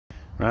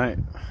Right,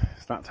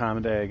 it's that time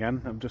of day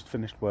again. I've just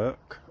finished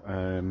work,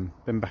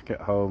 been back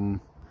at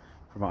home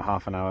for about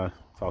half an hour,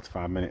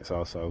 45 minutes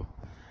or so,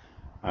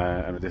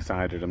 and I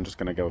decided I'm just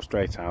going to go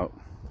straight out,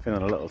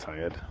 feeling a little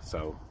tired,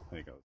 so there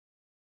you go.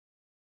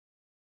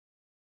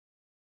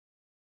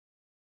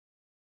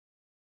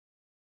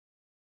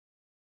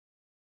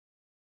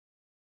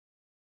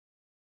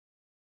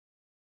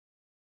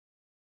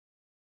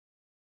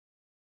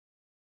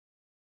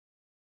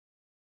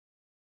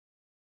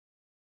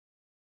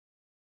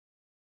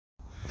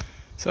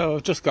 So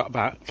I've just got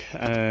back.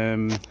 I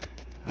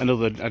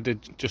did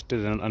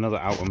another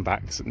out and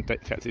back,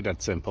 kept it dead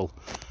simple,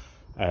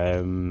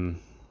 and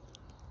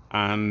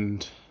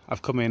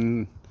I've come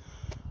in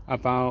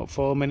about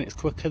 4 minutes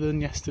quicker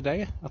than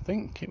yesterday. I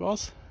think it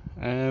was.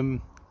 4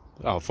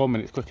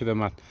 minutes quicker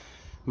than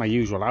my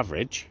usual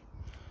average.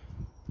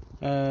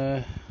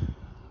 I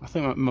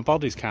think my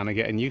body's kind of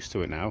getting used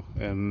to it now.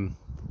 Kind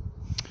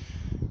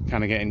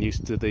of getting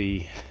used to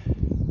the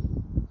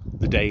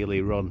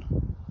daily run,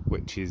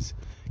 which is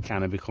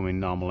kind of becoming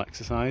normal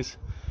exercise.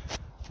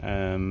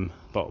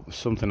 But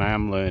something I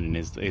am learning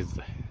is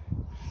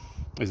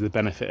the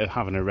benefit of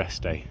having a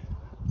rest day,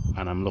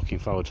 and I'm looking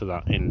forward to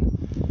that in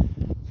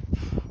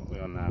what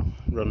we're on now,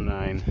 run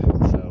 9.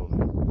 So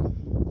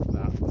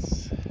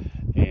that's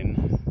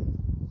in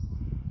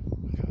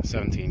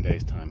 17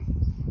 days time.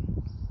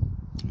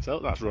 So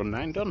that's run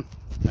 9 done.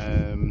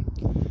 I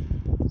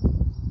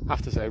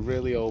have to say,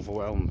 really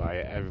overwhelmed by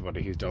it,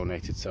 everybody who's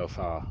donated so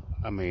far.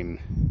 I mean,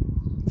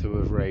 to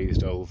have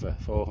raised over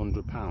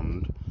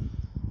 £400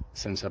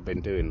 since I've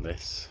been doing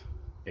this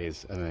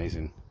is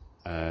amazing.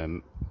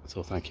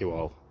 So thank you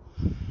all,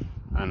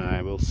 and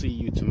I will see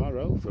you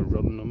tomorrow for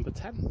run number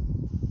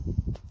 10.